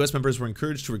 DOS members were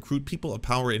encouraged to recruit people of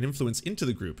power and influence into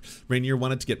the group. Rainier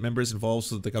wanted to get members involved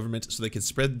so that the government they could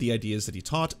spread the ideas that he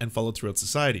taught and followed throughout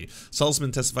society.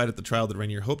 Salzman testified at the trial that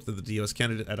Rainier hoped that the DOS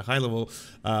candidate at a high-level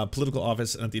political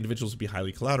office and that the individuals would be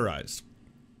highly collateralized.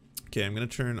 Okay, I'm going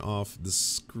to turn off the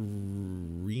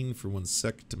screen for 1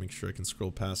 sec to make sure I can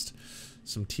scroll past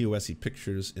some TOS-y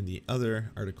pictures in the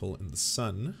other article in The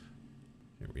Sun.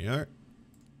 Here we are.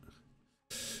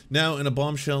 Now, in a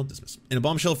bombshell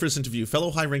first interview,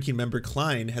 fellow high-ranking member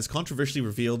Klein has controversially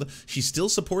revealed she still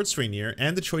supports Rainier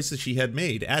and the choices she had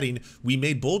made, adding, "We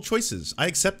made bold choices. I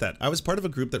accept that. I was part of a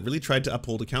group that really tried to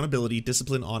uphold accountability,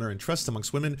 discipline, honor, and trust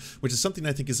amongst women, which is something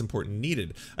I think is important and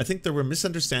needed. I think there were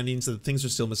misunderstandings and that things are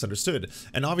still misunderstood.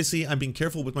 And obviously, I'm being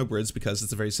careful with my words because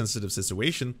it's a very sensitive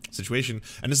situation,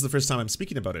 and this is the first time I'm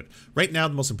speaking about it. Right now,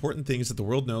 the most important thing is that the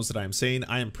world knows that I am saying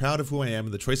I am proud of who I am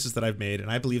and the choices that I've made, and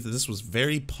I believe that this was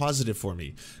very positive for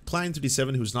me. Klein,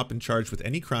 37, who's not been charged with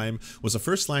any crime, was a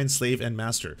first-line slave and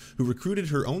master who recruited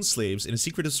her own slaves in a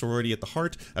secretive sorority at the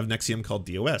heart of NXIVM called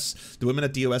DOS. The women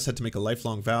at DOS had to make a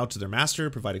lifelong vow to their master,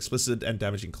 provide explicit and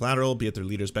damaging collateral, be at their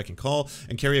leader's beck and call,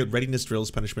 and carry out readiness drills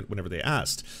punishment whenever they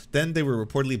asked. Then they were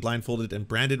reportedly blindfolded and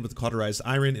branded with cauterized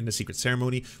iron in a secret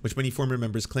ceremony, which many former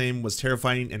members claim was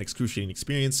terrifying and excruciating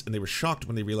experience, and they were shocked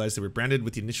when they realized they were branded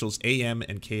with the initials AM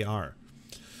and KR.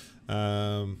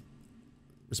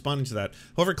 Responding to that,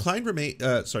 however, Klein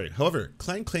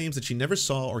claims that she never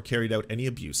saw or carried out any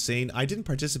abuse, saying, "I didn't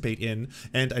participate in,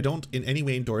 and I don't in any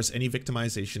way endorse any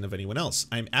victimization of anyone else.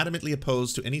 I'm adamantly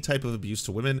opposed to any type of abuse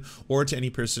to women or to any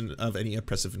person of any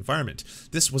oppressive environment.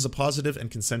 This was a positive and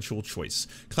consensual choice."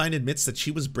 Klein admits that she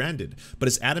was branded, but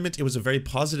is adamant it was a very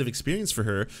positive experience for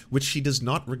her, which she does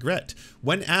not regret.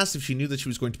 When asked if she knew that she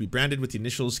was going to be branded with the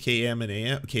initials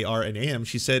KR and AM,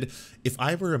 she said, "If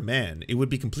I were a man, it would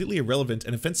be completely irrelevant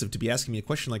and offensive to be asking me a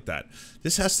question like that."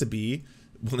 This has to be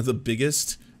one of the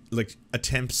biggest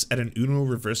attempts at an Uno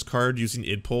reverse card using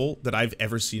idpol that I've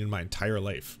ever seen in my entire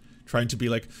life. Trying to be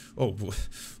like, oh,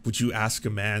 would you ask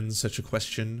a man such a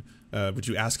question? Would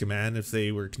you ask a man if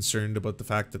they were concerned about the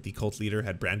fact that the cult leader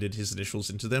had branded his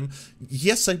initials into them?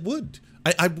 Yes, I would.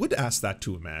 I would ask that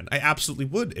to a man. I absolutely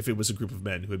would if it was a group of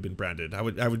men who had been branded. I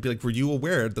would be like, were you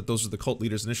aware that those are the cult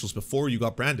leader's initials before you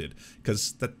got branded?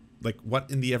 Because that, what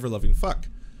in the ever-loving fuck?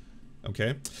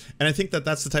 Okay? And I think that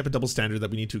that's the type of double standard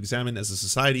that we need to examine as a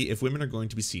society if women are going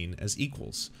to be seen as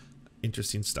equals.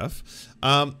 Interesting stuff.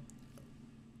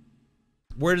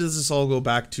 Where does this all go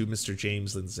back to Mr.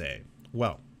 James Lindsay?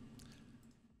 Well,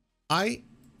 I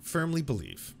firmly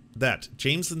believe that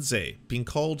James Lindsay being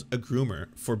called a groomer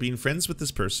for being friends with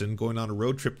this person, going on a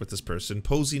road trip with this person,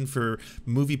 posing for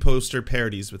movie poster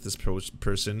parodies with this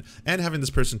person, and having this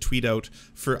person tweet out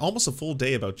for almost a full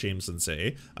day about James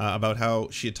Lindsay, about how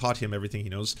she had taught him everything he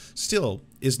knows, still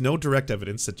is no direct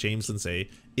evidence that James Lindsay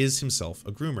is himself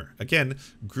a groomer. Again,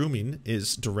 grooming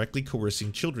is directly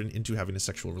coercing children into having a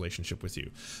sexual relationship with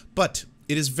you. But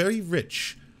it is very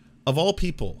rich. Of all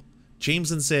people,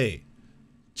 James Lindsay,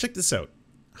 check this out.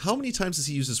 How many times does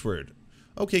he use this word?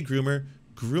 Okay, groomer,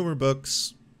 groomer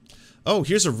books. Oh,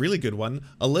 here's a really good one.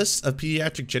 A list of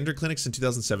pediatric gender clinics in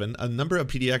 2007, a number of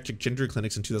pediatric gender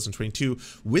clinics in 2022,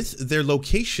 with their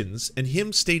locations and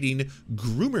him stating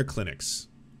groomer clinics.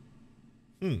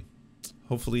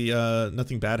 Hopefully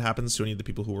nothing bad happens to any of the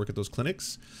people who work at those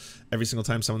clinics. Every single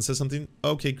time someone says something,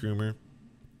 okay, groomer.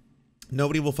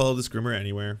 Nobody will follow this groomer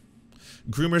anywhere.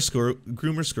 Groomer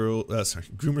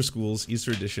schools,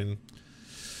 Easter edition.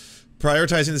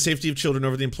 Prioritizing the safety of children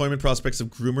over the employment prospects of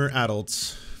groomer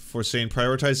adults. For saying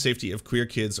prioritize safety of queer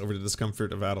kids over the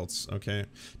discomfort of adults. Okay.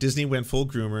 Disney went full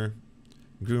groomer.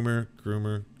 Groomer,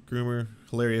 groomer, groomer.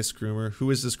 Hilarious groomer.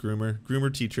 Who is this groomer?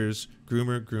 Groomer teachers.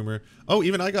 Groomer, groomer. Oh,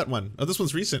 even I got one. Oh, this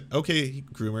one's recent. Okay,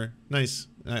 groomer. Nice.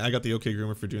 I got the okay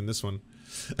groomer for doing this one.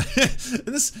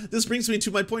 And this brings me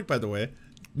to my point, by the way.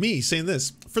 Me saying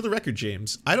this, for the record,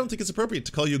 James, I don't think it's appropriate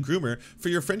to call you a groomer for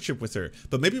your friendship with her,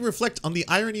 but maybe reflect on the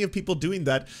irony of people doing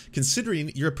that,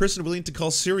 considering you're a person willing to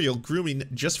call cereal grooming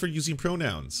just for using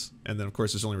pronouns. And then, of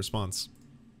course, there's only response.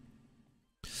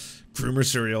 Groomer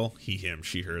cereal, he, him,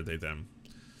 she, her, they, them.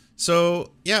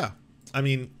 So, yeah, I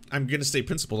mean, I'm going to stay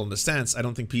principled on the stance. I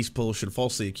don't think people should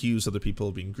falsely accuse other people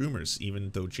of being groomers,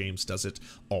 even though James does it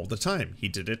all the time. He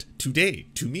did it today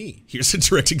to me. Here's a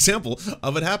direct example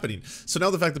of it happening. So now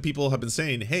the fact that people have been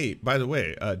saying, hey, by the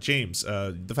way, James,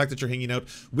 the fact that you're hanging out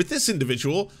with this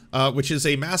individual, which is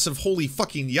a massive holy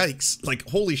fucking yikes, like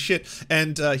holy shit,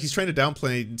 and he's trying to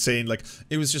downplay, saying like,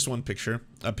 it was just one picture.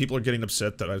 People are getting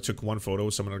upset that I took one photo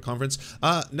with someone at a conference.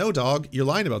 No, dog, you're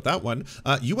lying about that one.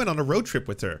 You went on a road trip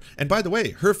with her. And by the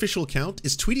way, her official account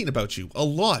is tweeting about you a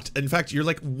lot. In fact, you're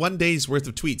like 1 day's worth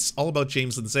of tweets all about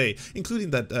James Lindsay, including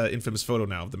that infamous photo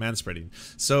now of the man spreading.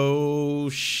 So,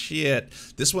 shit.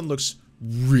 This one looks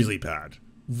really bad.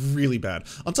 Really bad.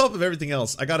 On top of everything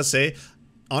else, I gotta say,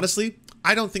 honestly,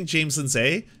 I don't think James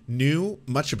Lindsay knew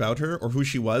much about her or who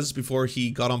she was before he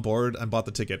got on board and bought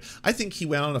the ticket. I think he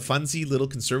went on a funsy little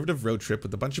conservative road trip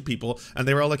with a bunch of people, and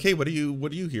they were all like, hey, what are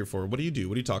you here for? What do you do?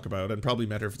 What do you talk about? And probably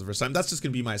met her for the first time. That's just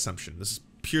gonna be my assumption. This is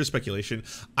pure speculation.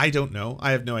 I don't know.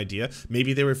 I have no idea.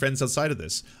 Maybe they were friends outside of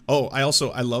this. Oh, I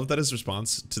love that his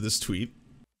response to this tweet.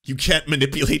 You can't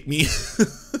manipulate me.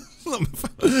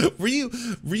 Were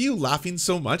you laughing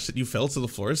so much that you fell to the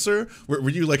floor, sir? Were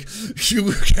you like,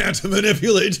 you can't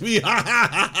manipulate me?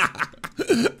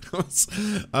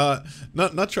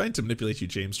 Not trying to manipulate you,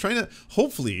 James. Trying to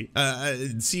hopefully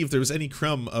see if there was any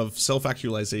crumb of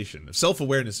self-actualization, of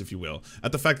self-awareness, if you will,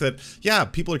 at the fact that, yeah,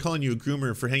 people are calling you a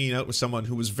groomer for hanging out with someone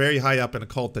who was very high up in a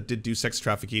cult that did do sex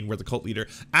trafficking, where the cult leader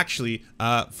actually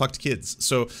fucked kids.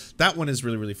 So that one is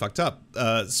really, really fucked up.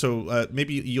 So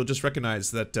maybe you'll just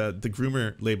recognize that the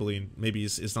groomer labeling maybe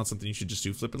is not something you should just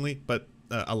do flippantly, but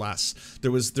alas,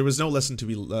 there was no lesson to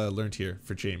be learned here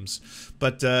for James.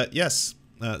 But yes,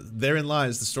 therein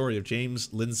lies the story of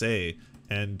James Lindsay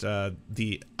and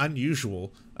the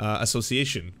unusual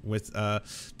association with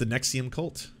the NXIVM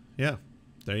cult. Yeah,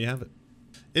 there you have it.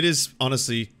 It is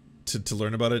honestly, to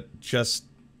learn about it, just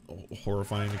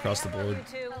horrifying across the board.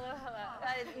 Hello,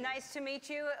 hello. Nice to meet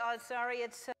you. Sorry,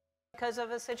 it's because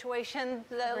of a situation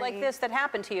like this that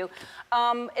happened to you.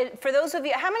 For those of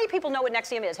you, how many people know what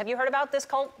NXIVM is? Have you heard about this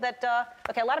cult?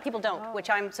 Okay, a lot of people don't, which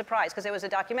I'm surprised, because there was a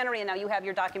documentary, and now you have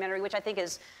your documentary, which I think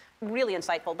is really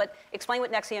insightful. But explain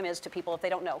what NXIVM is to people if they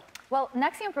don't know. Well,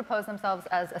 NXIVM proposed themselves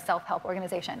as a self-help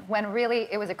organization, when really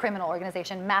it was a criminal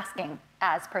organization masking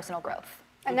as personal growth.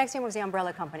 And NXIVM was the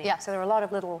umbrella company. Yeah. So there were a lot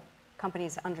of little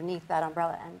companies underneath that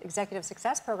umbrella, and Executive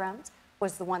Success Programs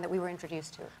was the one that we were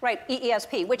introduced to. Right,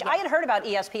 ESP, which I had heard about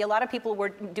ESP. A lot of people were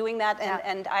doing that,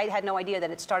 and I had no idea that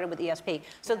it started with ESP.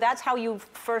 So that's how you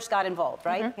first got involved,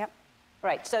 right? Mm-hmm. Yep.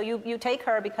 Right, so you take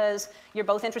her because you're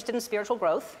both interested in spiritual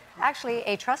growth. Actually,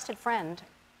 a trusted friend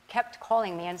kept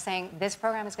calling me and saying, this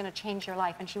program is going to change your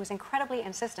life. And she was incredibly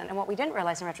insistent. And what we didn't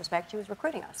realize in retrospect, she was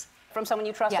recruiting us. From someone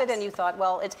you trusted, and you thought,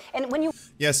 well, it's... And when you...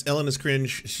 Yes, Ellen is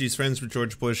cringe. She's friends with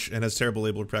George Bush and has terrible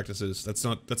labeled practices. That's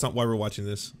not why we're watching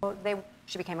this. Well,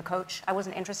 she became a coach. I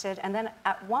wasn't interested. And then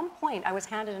at one point, I was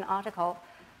handed an article.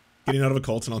 Getting out of a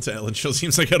cult and onto Ellen Show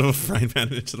seems like out of a frying pan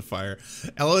and into the fire.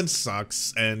 Ellen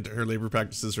sucks, and her labor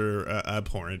practices are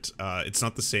abhorrent. It's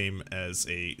not the same as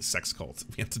a sex cult.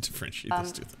 We have to differentiate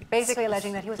those two things. Basically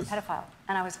alleging that he was a pedophile.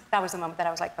 And that was the moment that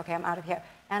I was like, okay, I'm out of here.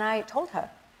 And I told her.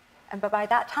 But by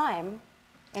that time,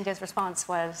 India's response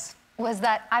was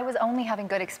that I was only having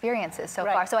good experiences so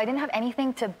far. So I didn't have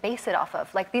anything to base it off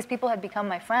of. Like, these people had become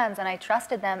my friends, and I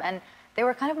trusted them, and they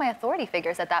were kind of my authority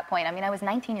figures at that point. I mean, I was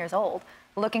 19 years old,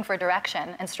 looking for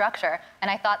direction and structure,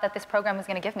 and I thought that this program was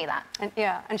going to give me that. And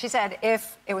yeah, and she said,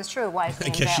 if it was true, why is it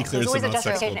in jail? There was always a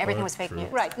justification, everything was fake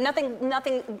news. Right, nothing,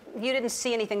 you didn't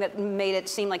see anything that made it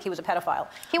seem like he was a pedophile.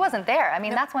 He wasn't there. I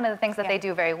mean, that's one of the things that they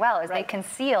do very well, is they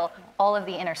conceal all of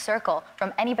the inner circle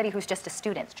from anybody who's just a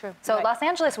student. It's true. So Los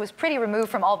Angeles was pretty removed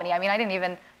from Albany. I mean, I didn't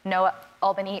even know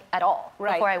Albany at all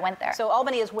before I went there. So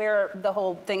Albany is where the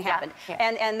whole thing happened. Yeah.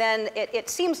 And then it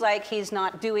seems like he's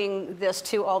not doing this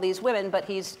to all these women, but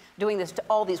he's doing this to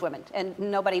all these women. And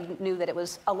nobody knew that it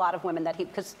was a lot of women,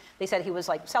 because they said he was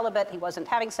like celibate, he wasn't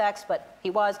having sex, but he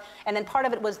was. And then part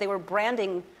of it was they were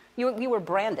branding, you were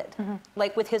branded,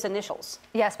 like with his initials.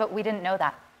 Yes, but we didn't know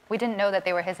that. We didn't know that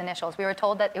they were his initials. We were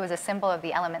told that it was a symbol of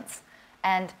the elements.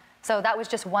 And so that was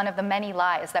just one of the many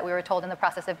lies that we were told in the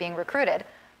process of being recruited.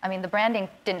 I mean, the branding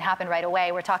didn't happen right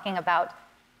away. We're talking about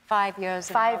 5 years.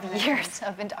 5 years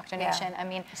of indoctrination. I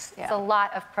mean, it's a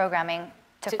lot of programming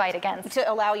to fight against.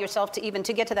 To allow yourself to even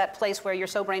to get to that place where you're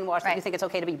so brainwashed that you think it's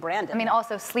okay to be branded. I mean,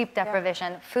 also sleep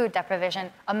deprivation, food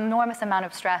deprivation, enormous amount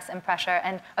of stress and pressure,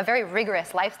 and a very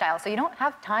rigorous lifestyle. So you don't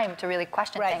have time to really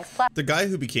question things. Plus, the guy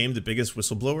who became the biggest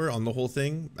whistleblower on the whole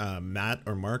thing, Matt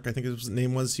or Mark, I think his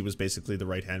name was, he was basically the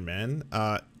right-hand man.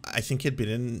 I think he'd been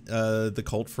in the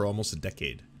cult for almost a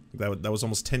decade. That was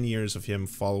almost 10 years of him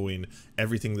following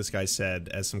everything this guy said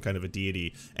as some kind of a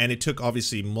deity. And it took,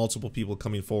 obviously, multiple people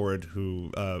coming forward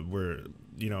who were,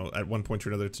 you know, at one point or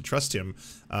another to trust him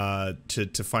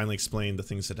to finally explain the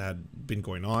things that had been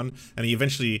going on. And he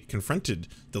eventually confronted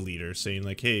the leader, saying,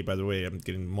 like, hey, by the way, I'm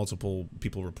getting multiple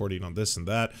people reporting on this and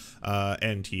that.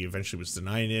 And he eventually was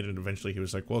denying it. And eventually he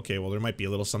was like, well, okay, well, there might be a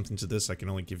little something to this. I can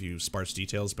only give you sparse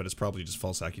details, but it's probably just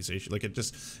false accusation. Like, it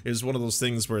was one of those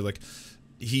things where, like,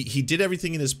 he did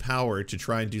everything in his power to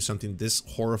try and do something this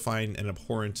horrifying and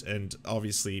abhorrent, and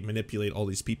obviously manipulate all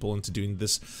these people into doing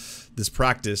this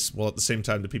practice, while at the same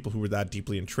time the people who were that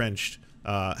deeply entrenched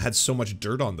had so much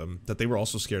dirt on them that they were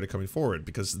also scared of coming forward,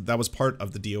 because that was part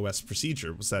of the DOS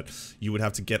procedure, was that you would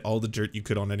have to get all the dirt you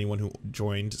could on anyone who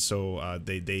joined. So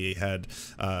they had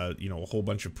you know, a whole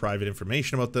bunch of private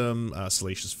information about them,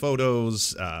 salacious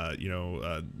photos, you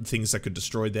know, things that could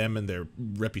destroy them and their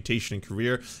reputation and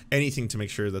career, anything to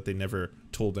make sure that they never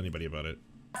told anybody about it.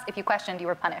 If you questioned, you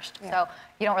were punished. So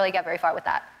you don't really get very far with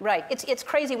that. Right. It's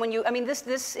crazy when you. I mean,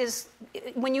 this is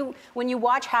when you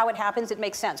watch how it happens. It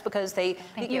makes sense because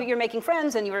you're making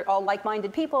friends and you're all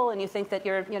like-minded people and you think that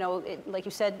you're like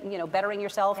you said bettering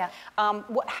yourself. Yeah.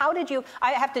 How did you?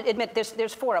 I have to admit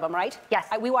there's 4 of them, right? Yes.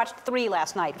 We watched 3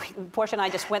 last night. Portia and I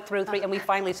just went through 3 and we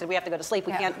finally said we have to go to sleep.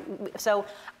 We can't. So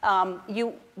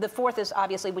the 4th is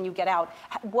obviously when you get out.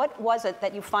 What was it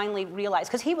that you finally realized?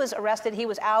 Because he was arrested, he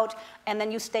was out, and then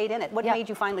you stayed in it. What made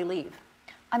you finally leave?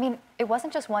 I mean, it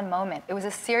wasn't just one moment. It was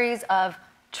a series of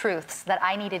truths that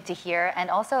I needed to hear and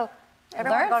also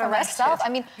learn for myself. I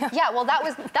mean, well, that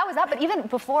was that. But even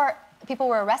before people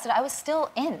were arrested, I was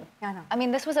still in. Yeah, I know. I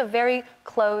mean, this was a very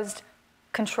closed,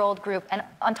 controlled group. And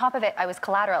on top of it, I was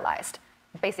collateralized,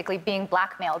 basically being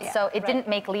blackmailed. So it didn't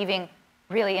make leaving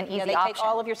really an easy option. They take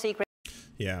all of your secrets.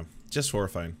 Yeah, just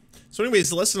horrifying. So anyways,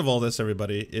 the lesson of all this,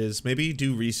 everybody, is maybe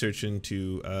do research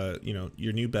into,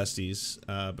 your new besties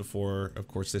before, of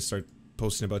course, they start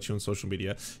posting about you on social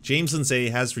media. James Lindsay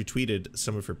has retweeted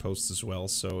some of her posts as well,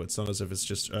 so it's not as if it's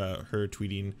just her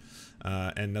tweeting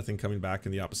and nothing coming back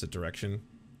in the opposite direction.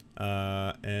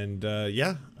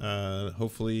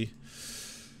 Hopefully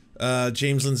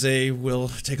James Lindsay will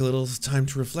take a little time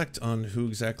to reflect on who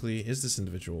exactly is this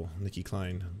individual, Nikki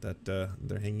Klein, that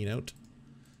they're hanging out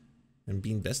and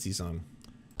being besties on.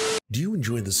 Do you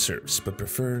enjoy the Serfs but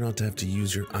prefer not to have to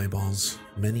use your eyeballs?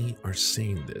 Many are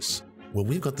saying this. Well,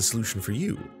 we've got the solution for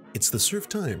you. It's the Serf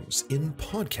Times in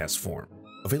podcast form,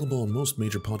 available on most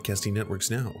major podcasting networks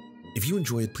now. If you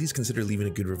enjoy it, please consider leaving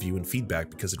a good review and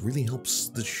feedback because it really helps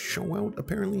the show out,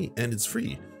 apparently, and it's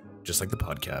free, just like the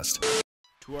podcast.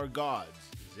 To our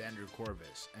gods, Xander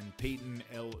Corvus and Peyton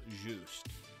L. Just,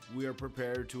 we are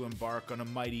prepared to embark on a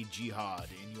mighty jihad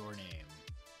in your name.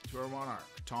 To our monarch,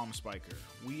 Tom Spiker,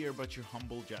 we are but your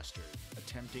humble jester,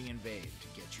 attempting in vain to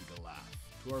get you to laugh.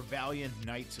 To our valiant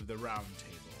knights of the Round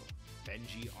Table,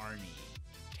 Benji Arnie,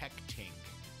 Tech Tink,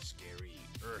 Scary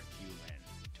Earth Human,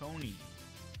 Tony,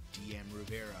 DM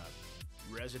Rivera,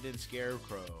 Resident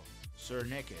Scarecrow, Sir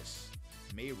Nickus,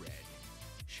 Mayred,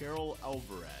 Cheryl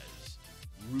Alvarez,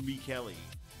 Ruby Kelly,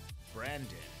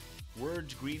 Brandon,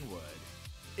 Words Greenwood.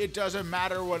 It doesn't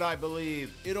matter what I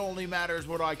believe, it only matters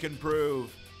what I can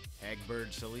prove.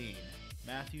 Egbert Celine,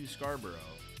 Matthew Scarborough,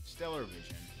 Stellar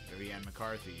Vision, Ariane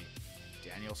McCarthy,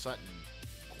 Daniel Sutton,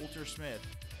 Coulter Smith,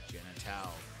 Jenna Tao,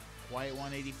 Quiet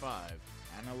 185,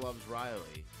 Anna Loves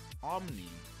Riley, Omni,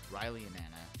 Riley and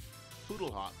Anna,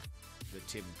 Poodlehawk, The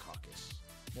Tim Caucus,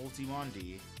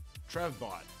 Multimondi,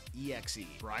 Trevbot, EXE,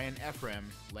 Brian Ephraim,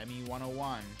 Lemmy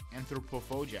 101,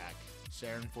 Anthropophojack,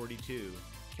 Saren 42,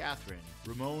 Catherine,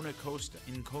 Ramon Acosta,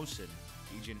 Incosin,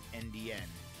 Agent NDN,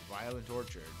 Violent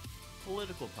Orchard,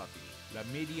 Political Puppy, La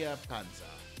Media Panza,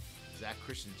 Zach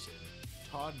Christensen,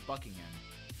 Todd Buckingham,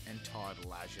 and Todd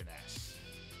Lajeunesse.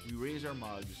 We raise our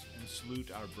mugs and salute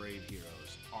our brave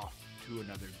heroes off to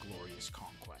another glorious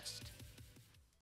conquest.